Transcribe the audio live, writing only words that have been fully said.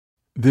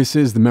This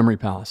is the Memory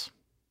Palace.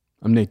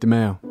 I'm Nate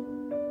DeMeo.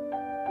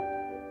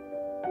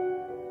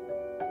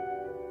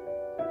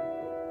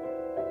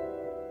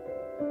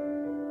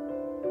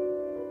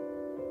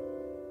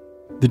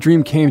 The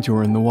dream came to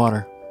her in the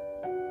water.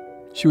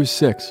 She was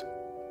 6,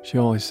 she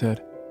always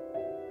said.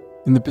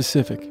 In the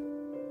Pacific,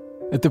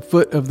 at the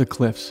foot of the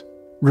cliffs,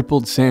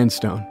 rippled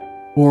sandstone,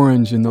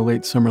 orange in the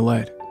late summer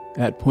light,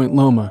 at Point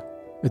Loma,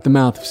 at the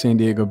mouth of San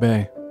Diego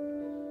Bay.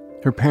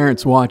 Her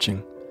parents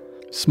watching,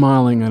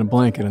 smiling on a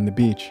blanket on the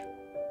beach,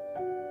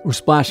 or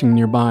splashing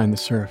nearby in the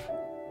surf,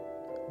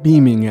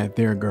 beaming at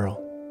their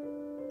girl,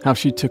 how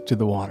she took to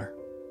the water.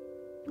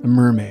 A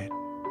mermaid,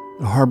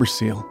 a harbor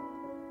seal.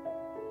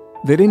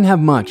 They didn't have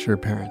much, her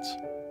parents.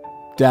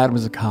 Dad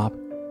was a cop,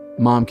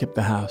 Mom kept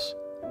the house.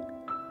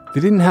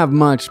 They didn't have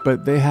much,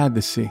 but they had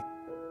the sea,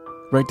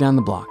 right down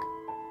the block.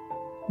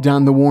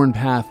 Down the worn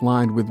path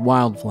lined with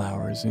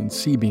wildflowers and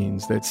sea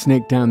beans that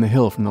snaked down the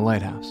hill from the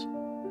lighthouse.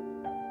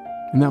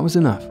 And that was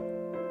enough.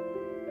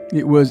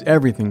 It was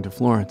everything to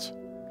Florence,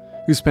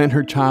 who spent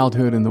her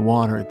childhood in the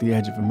water at the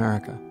edge of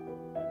America,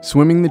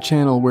 swimming the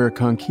channel where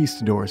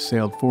conquistadors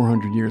sailed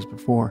 400 years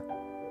before,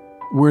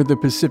 where the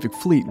Pacific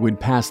Fleet would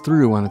pass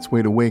through on its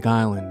way to Wake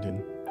Island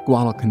and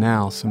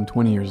Guadalcanal some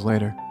 20 years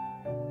later.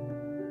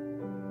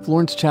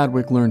 Florence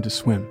Chadwick learned to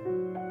swim,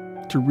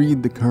 to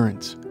read the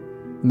currents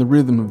and the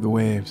rhythm of the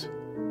waves,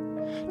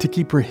 to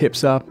keep her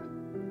hips up,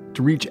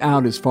 to reach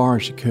out as far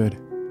as she could,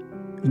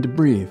 and to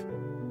breathe.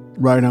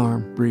 Right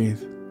arm,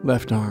 breathe,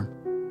 left arm.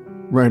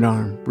 Right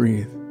arm,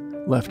 breathe,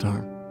 left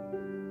arm.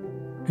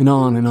 And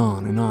on and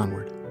on and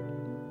onward.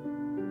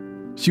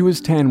 She was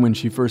 10 when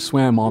she first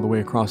swam all the way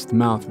across the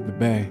mouth of the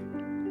bay.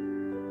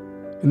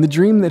 And the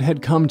dream that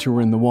had come to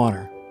her in the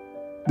water,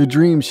 the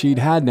dream she'd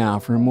had now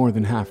for more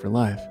than half her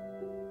life,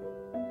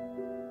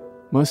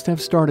 must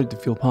have started to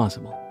feel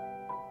possible.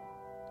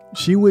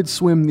 She would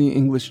swim the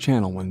English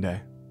Channel one day.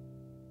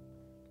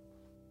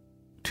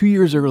 2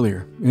 years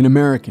earlier, an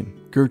American,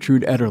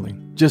 Gertrude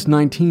Ederling, just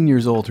 19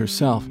 years old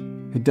herself,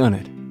 had done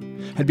it,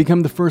 had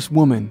become the first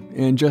woman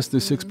and just the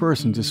 6th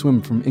person to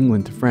swim from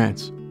England to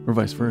France, or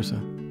vice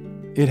versa.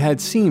 It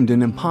had seemed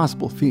an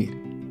impossible feat,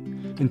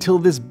 until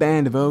this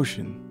band of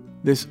ocean,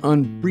 this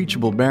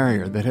unbreachable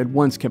barrier that had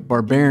once kept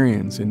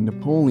barbarians and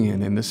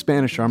Napoleon and the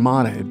Spanish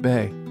Armada at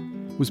bay,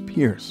 was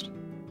pierced,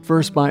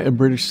 first by a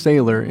British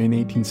sailor in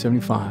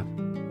 1875,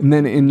 and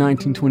then in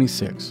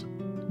 1926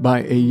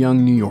 by a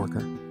young New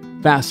Yorker,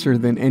 faster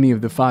than any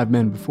of the 5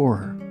 men before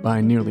her by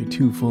nearly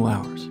 2 full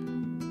hours.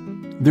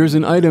 There's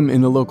an item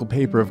in the local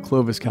paper of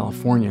Clovis,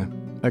 California,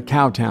 a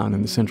cow town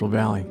in the Central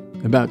Valley,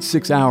 about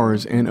 6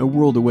 hours and a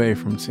world away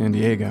from San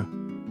Diego,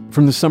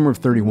 from the summer of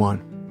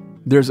 '31.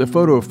 There's a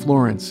photo of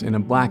Florence in a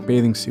black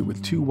bathing suit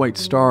with 2 white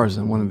stars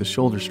on one of the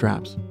shoulder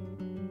straps.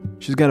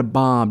 She's got a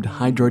bobbed,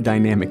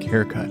 hydrodynamic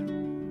haircut.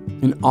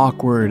 An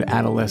awkward,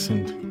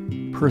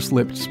 adolescent,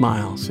 purse-lipped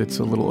smile sits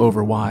a little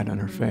over wide on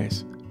her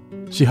face.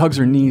 She hugs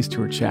her knees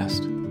to her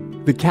chest.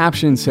 The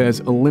caption says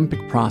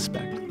Olympic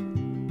prospect.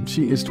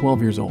 She is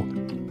 12 years old.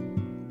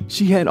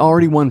 She had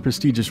already won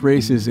prestigious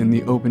races in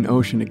the open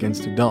ocean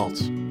against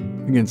adults,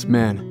 against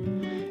men,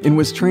 and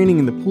was training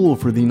in the pool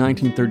for the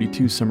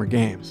 1932 Summer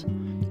Games,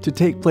 to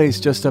take place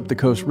just up the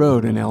Coast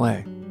Road in LA.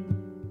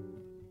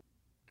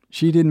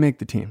 She didn't make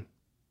the team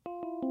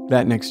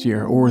that next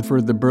year, or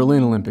for the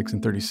Berlin Olympics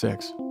in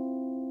 '36,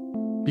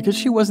 because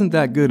she wasn't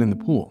that good in the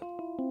pool.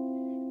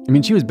 I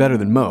mean, she was better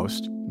than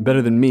most,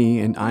 better than me,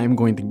 and I am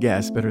going to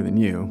guess better than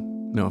you,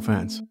 no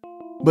offense.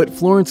 But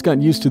Florence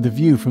got used to the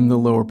view from the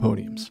lower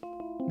podiums,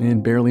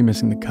 and barely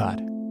missing the cut,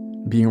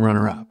 being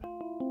runner-up.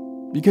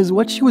 Because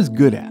what she was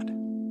good at,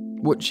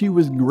 what she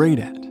was great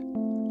at,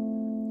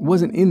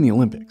 wasn't in the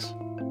Olympics.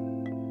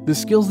 The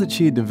skills that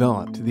she had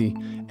developed, the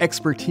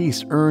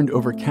expertise earned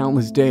over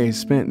countless days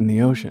spent in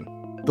the ocean,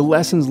 the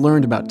lessons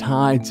learned about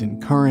tides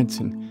and currents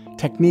and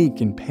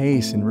technique and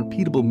pace and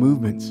repeatable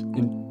movements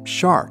and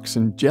sharks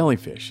and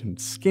jellyfish and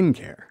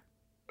skincare.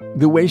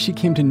 The way she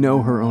came to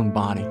know her own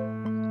body,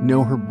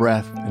 know her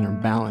breath and her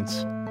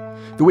balance.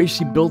 The way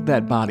she built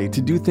that body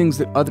to do things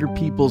that other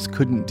people's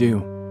couldn't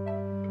do.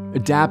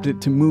 Adapt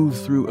it to move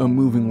through a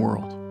moving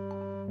world.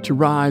 To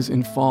rise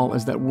and fall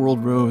as that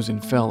world rose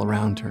and fell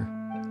around her.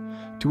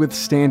 To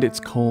withstand its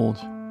cold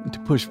and to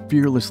push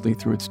fearlessly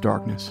through its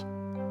darkness.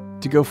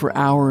 To go for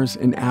hours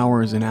and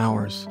hours and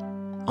hours,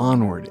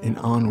 onward and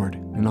onward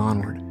and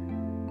onward.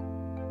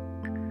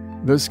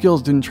 Those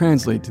skills didn't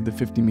translate to the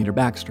 50-meter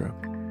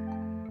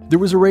backstroke. There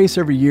was a race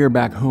every year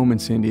back home in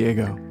San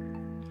Diego.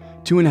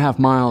 2.5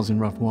 miles in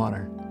rough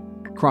water,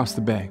 across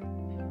the bay.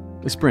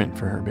 A sprint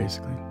for her,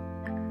 basically.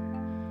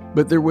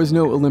 But there was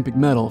no Olympic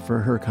medal for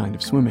her kind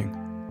of swimming.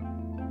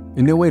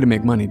 And no way to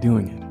make money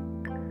doing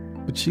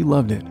it. But she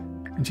loved it,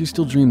 and she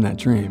still dreamed that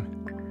dream.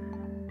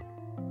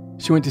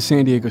 She went to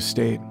San Diego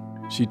State.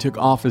 She took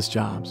office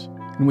jobs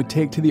and would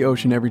take to the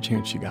ocean every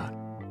chance she got.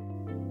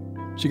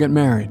 She got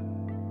married,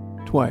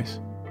 twice.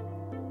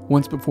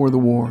 Once before the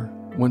war,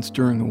 once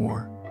during the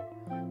war,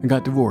 and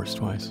got divorced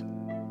twice.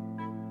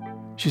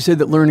 She said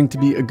that learning to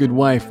be a good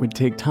wife would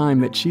take time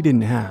that she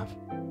didn't have,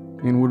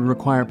 and would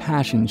require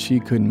passion she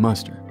couldn't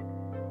muster.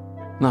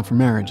 Not for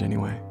marriage,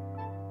 anyway.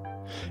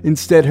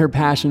 Instead, her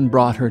passion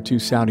brought her to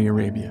Saudi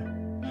Arabia,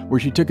 where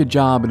she took a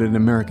job at an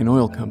American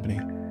oil company.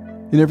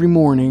 And every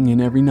morning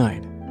and every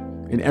night,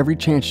 and every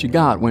chance she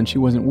got when she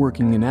wasn't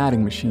working an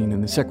adding machine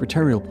in the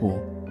secretarial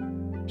pool,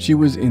 she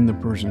was in the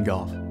Persian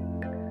Gulf,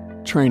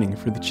 training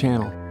for the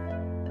channel.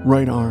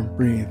 Right arm,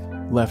 breathe,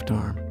 left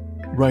arm.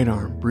 Right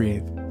arm,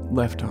 breathe,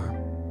 left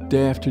arm.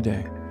 Day after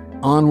day,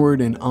 onward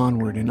and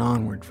onward and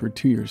onward for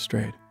 2 years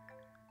straight.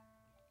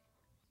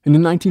 And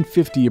in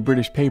 1950, a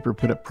British paper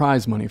put up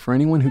prize money for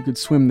anyone who could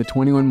swim the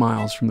 21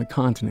 miles from the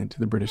continent to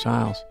the British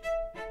Isles.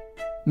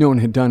 No one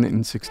had done it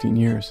in 16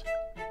 years.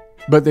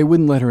 But they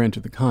wouldn't let her enter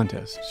the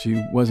contest.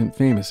 She wasn't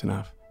famous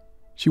enough.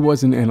 She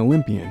wasn't an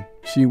Olympian.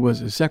 She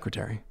was a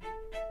secretary.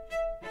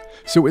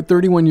 So at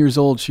 31 years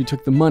old, she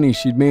took the money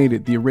she'd made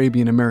at the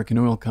Arabian American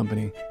Oil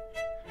Company,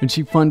 and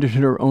she funded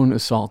her own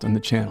assault on the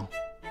channel,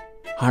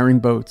 hiring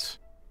boats,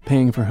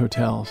 paying for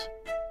hotels,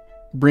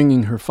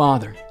 bringing her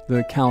father,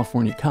 the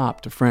California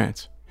cop, to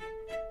France,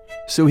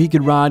 so he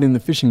could ride in the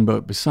fishing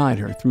boat beside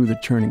her through the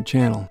churning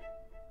channel,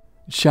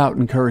 shout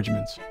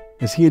encouragements,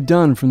 as he had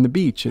done from the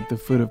beach at the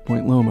foot of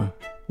Point Loma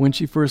when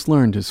she first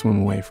learned to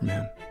swim away from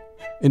him.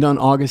 And on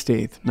August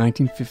 8,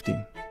 1950,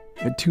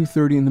 at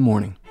 2:30 in the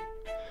morning,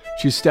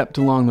 she stepped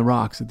along the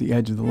rocks at the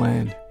edge of the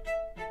land.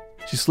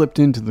 She slipped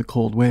into the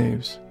cold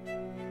waves,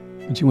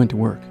 and she went to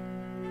work,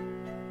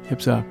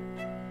 hips up,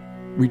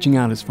 reaching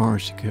out as far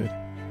as she could,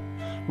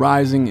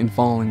 rising and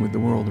falling with the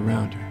world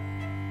around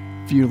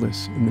her,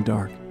 fearless in the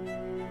dark,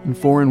 in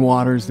foreign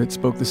waters that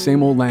spoke the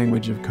same old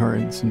language of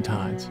currents and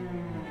tides.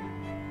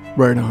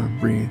 Right arm,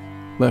 breathe,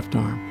 left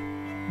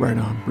arm, right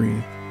arm,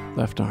 breathe,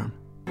 left arm.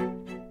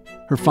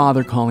 Her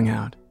father calling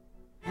out,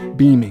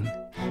 beaming,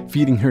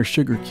 feeding her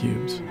sugar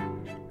cubes.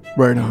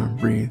 Right arm,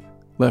 breathe,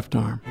 left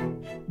arm,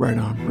 right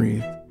arm,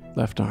 breathe,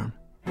 left arm.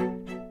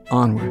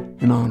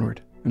 Onward and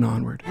onward and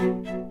onward.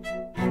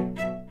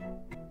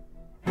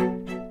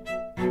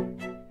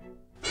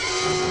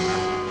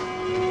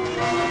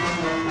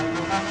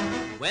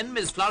 When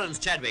Miss Florence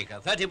Chadwick, a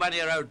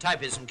 31-year-old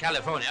typist from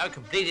California,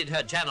 completed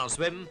her channel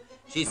swim,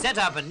 she set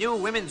up a new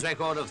women's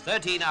record of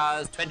 13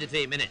 hours,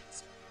 23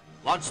 minutes.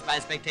 Watched by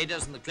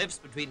spectators on the cliffs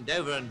between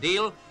Dover and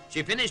Deal,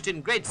 she finished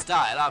in great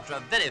style after a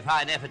very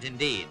fine effort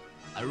indeed.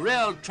 A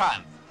real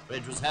triumph, for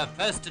it was her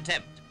first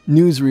attempt.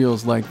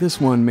 Newsreels like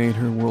this one made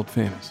her world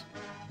famous.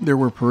 There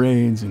were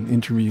parades and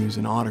interviews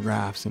and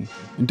autographs and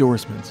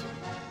endorsements.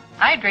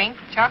 I drink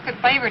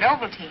chocolate-flavored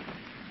Ovaltine.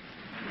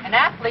 An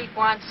athlete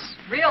wants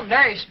real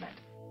nourishment.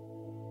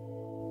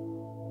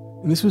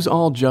 And this was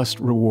all just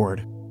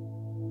reward.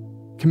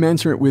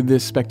 Commensurate with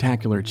this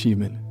spectacular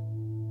achievement,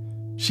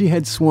 she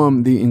had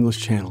swum the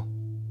English Channel,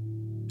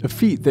 a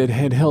feat that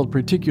had held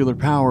particular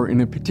power in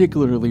a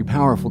particularly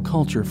powerful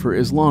culture for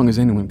as long as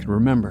anyone could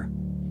remember.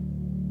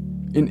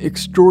 An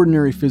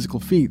extraordinary physical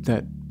feat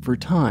that, for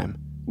time,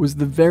 was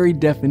the very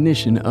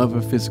definition of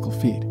a physical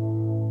feat.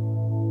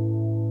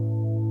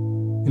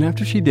 And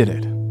after she did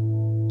it,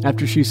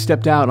 after she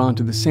stepped out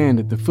onto the sand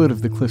at the foot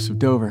of the cliffs of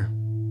Dover,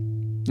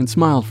 and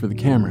smiled for the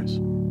cameras,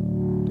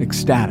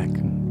 ecstatic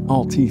and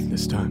all teeth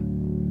this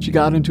time, she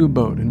got into a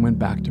boat and went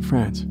back to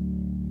France.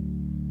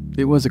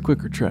 It was a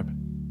quicker trip.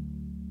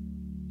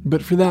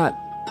 But for that,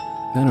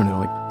 I don't know,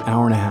 like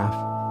hour and a half,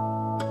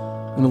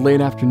 on a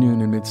late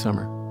afternoon in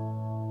midsummer,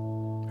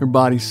 her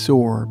body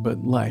sore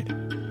but light,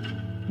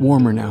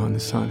 warmer now in the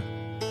sun,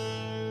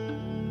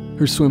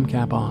 her swim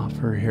cap off,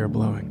 her hair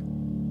blowing,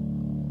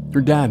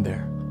 her dad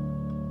there,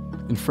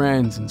 and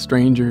friends and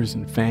strangers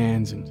and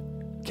fans and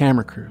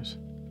camera crews,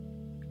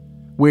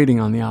 waiting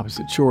on the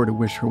opposite shore to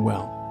wish her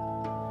well,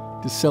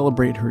 to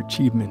celebrate her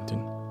achievement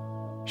and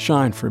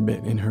shine for a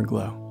bit in her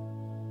glow.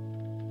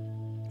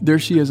 There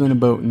she is on a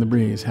boat in the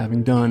breeze,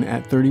 having done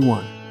at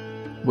 31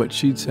 what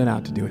she'd set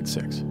out to do at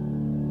 6.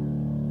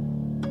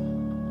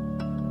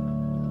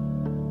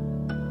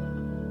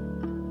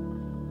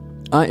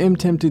 I am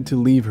tempted to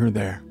leave her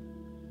there,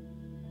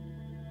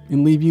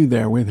 and leave you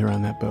there with her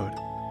on that boat,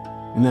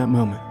 in that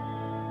moment.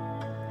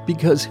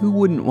 Because who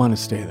wouldn't want to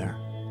stay there,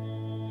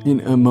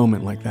 in a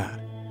moment like that?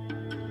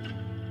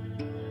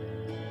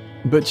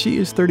 But she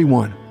is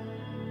 31.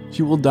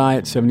 She will die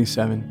at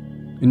 77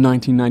 in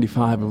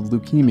 1995 of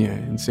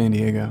leukemia in San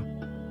Diego.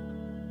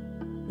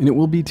 And it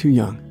will be too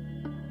young.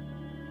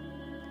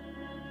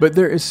 But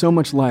there is so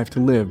much life to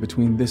live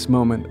between this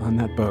moment on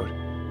that boat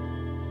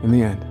and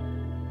the end.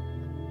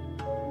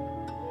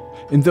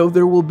 And though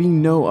there will be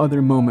no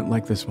other moment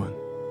like this one,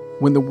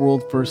 when the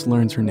world first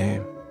learns her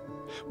name,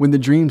 when the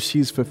dream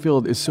she's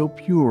fulfilled is so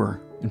pure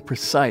and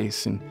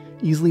precise and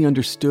easily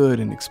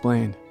understood and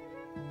explained,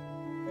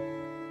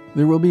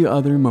 there will be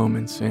other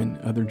moments and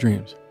other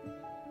dreams.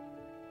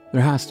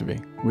 There has to be,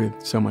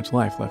 with so much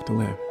life left to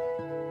live.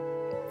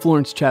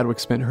 Florence Chadwick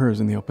spent hers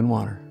in the open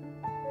water.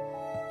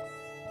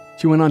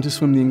 She went on to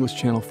swim the English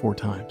Channel 4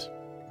 times,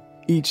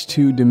 each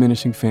to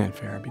diminishing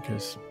fanfare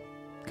because,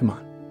 come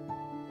on.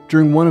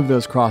 During one of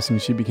those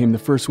crossings, she became the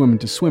first woman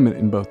to swim it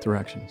in both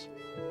directions.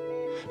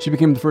 She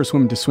became the first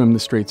woman to swim the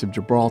Straits of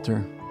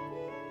Gibraltar,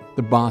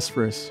 the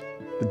Bosphorus,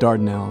 the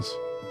Dardanelles,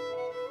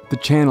 the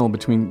channel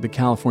between the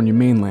California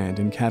mainland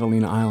and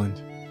Catalina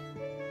Island.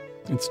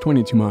 It's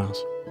 22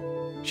 miles.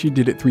 She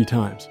did it 3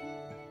 times.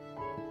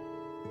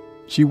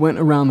 She went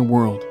around the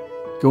world,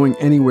 going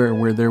anywhere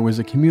where there was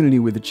a community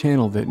with a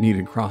channel that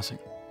needed crossing,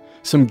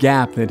 some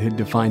gap that had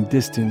defined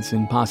distance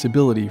and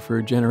possibility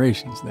for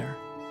generations there,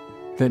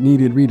 that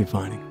needed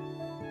redefining.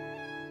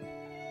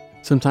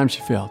 Sometimes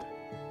she failed.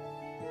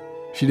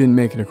 She didn't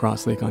make it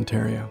across Lake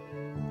Ontario.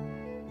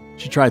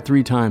 She tried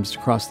 3 times to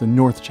cross the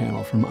North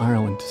Channel from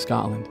Ireland to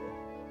Scotland,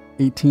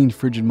 18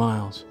 frigid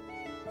miles,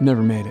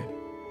 never made it.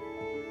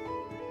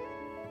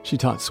 She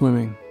taught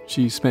swimming.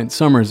 She spent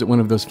summers at one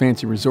of those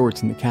fancy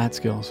resorts in the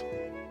Catskills,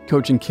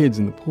 coaching kids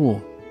in the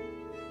pool,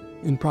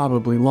 and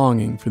probably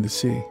longing for the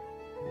sea.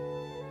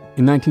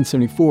 In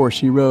 1974,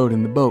 she rowed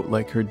in the boat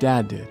like her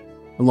dad did,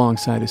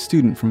 alongside a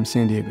student from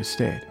San Diego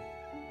State.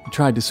 He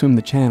tried to swim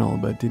the channel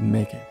but didn't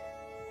make it.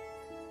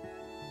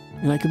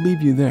 And I could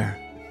leave you there.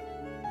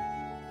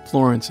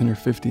 Florence in her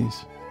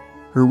 50s,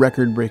 her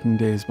record-breaking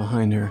days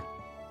behind her,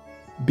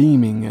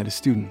 beaming at a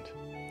student,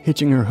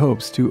 hitching her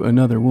hopes to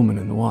another woman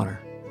in the water.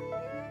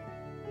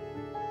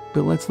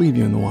 But let's leave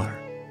you in the water,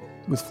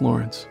 with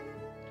Florence,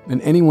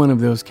 and any one of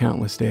those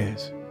countless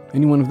days,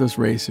 any one of those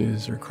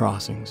races or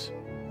crossings,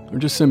 or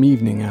just some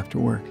evening after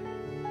work.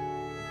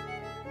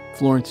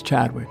 Florence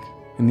Chadwick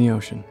in the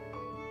ocean,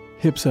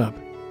 hips up,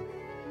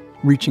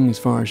 reaching as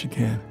far as she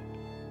can.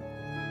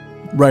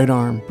 Right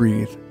arm,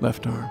 breathe,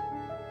 left arm.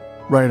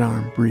 Right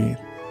arm, breathe,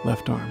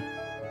 left arm.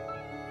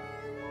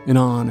 And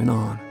on and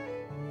on,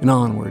 and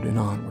onward and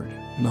onward,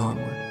 and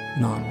onward,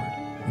 and onward,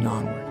 and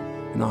onward,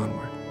 and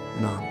onward,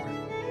 and onward.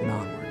 And onward, and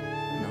onward.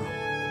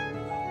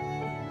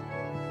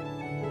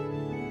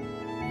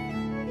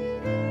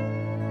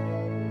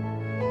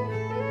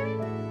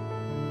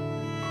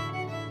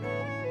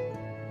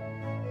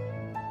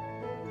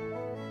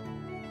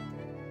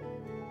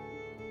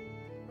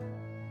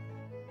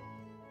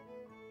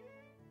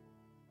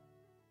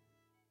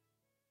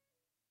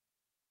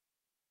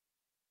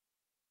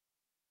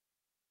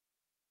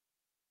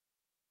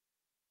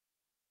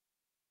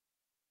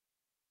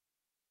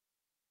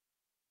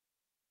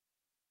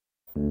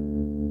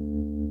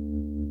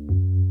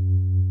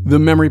 The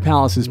Memory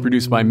Palace is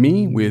produced by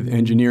me, with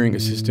engineering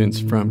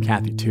assistance from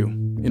Kathy Tu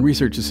and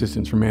research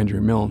assistance from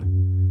Andrea Milne.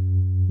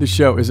 This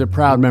show is a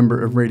proud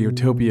member of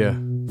Radiotopia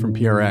from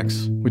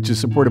PRX, which is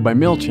supported by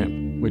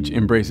MailChimp, which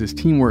embraces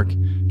teamwork,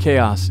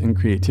 chaos, and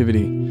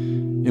creativity,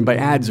 and by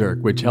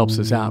AdZerk, which helps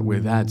us out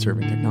with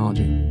ad-serving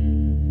technology.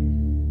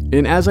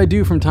 And as I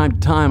do from time to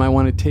time, I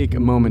want to take a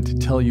moment to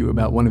tell you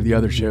about one of the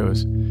other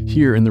shows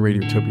here in the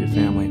Radiotopia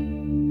family.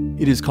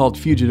 It is called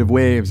Fugitive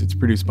Waves. It's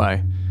produced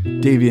by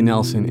Davia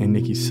Nelson and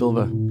Nikki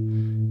Silva.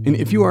 And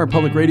if you are a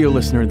public radio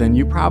listener, then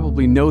you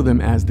probably know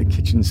them as the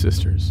Kitchen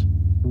Sisters.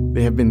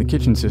 They have been the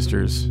Kitchen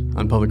Sisters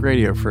on public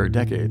radio for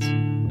decades.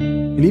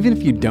 And even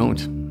if you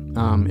don't,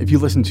 if you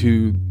listen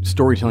to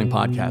storytelling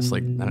podcasts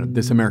like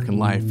This American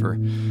Life or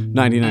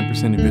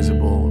 99%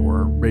 Invisible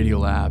or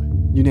Radiolab,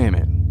 you name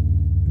it,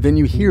 then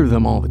you hear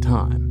them all the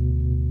time.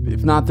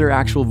 If not their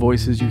actual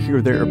voices, you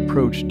hear their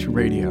approach to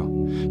radio,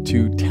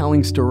 to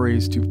telling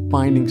stories, to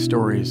finding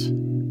stories.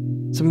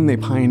 Something they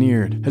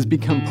pioneered has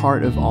become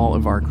part of all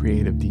of our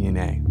creative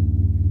DNA.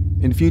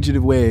 And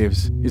Fugitive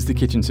Waves is the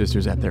Kitchen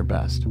Sisters at their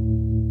best,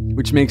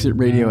 which makes it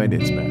radio at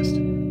its best.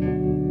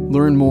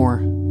 Learn more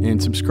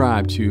and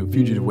subscribe to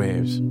Fugitive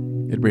Waves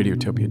at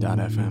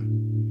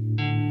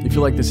radiotopia.fm. If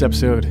you like this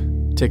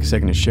episode, take a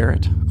second to share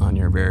it on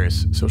your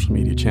various social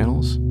media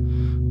channels,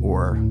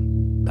 or,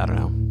 I don't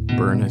know,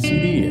 burn a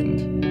CD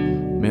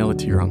and mail it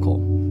to your uncle,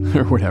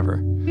 or whatever.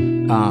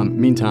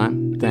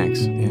 Meantime,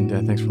 thanks, and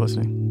thanks for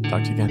listening.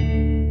 Talk to you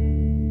again.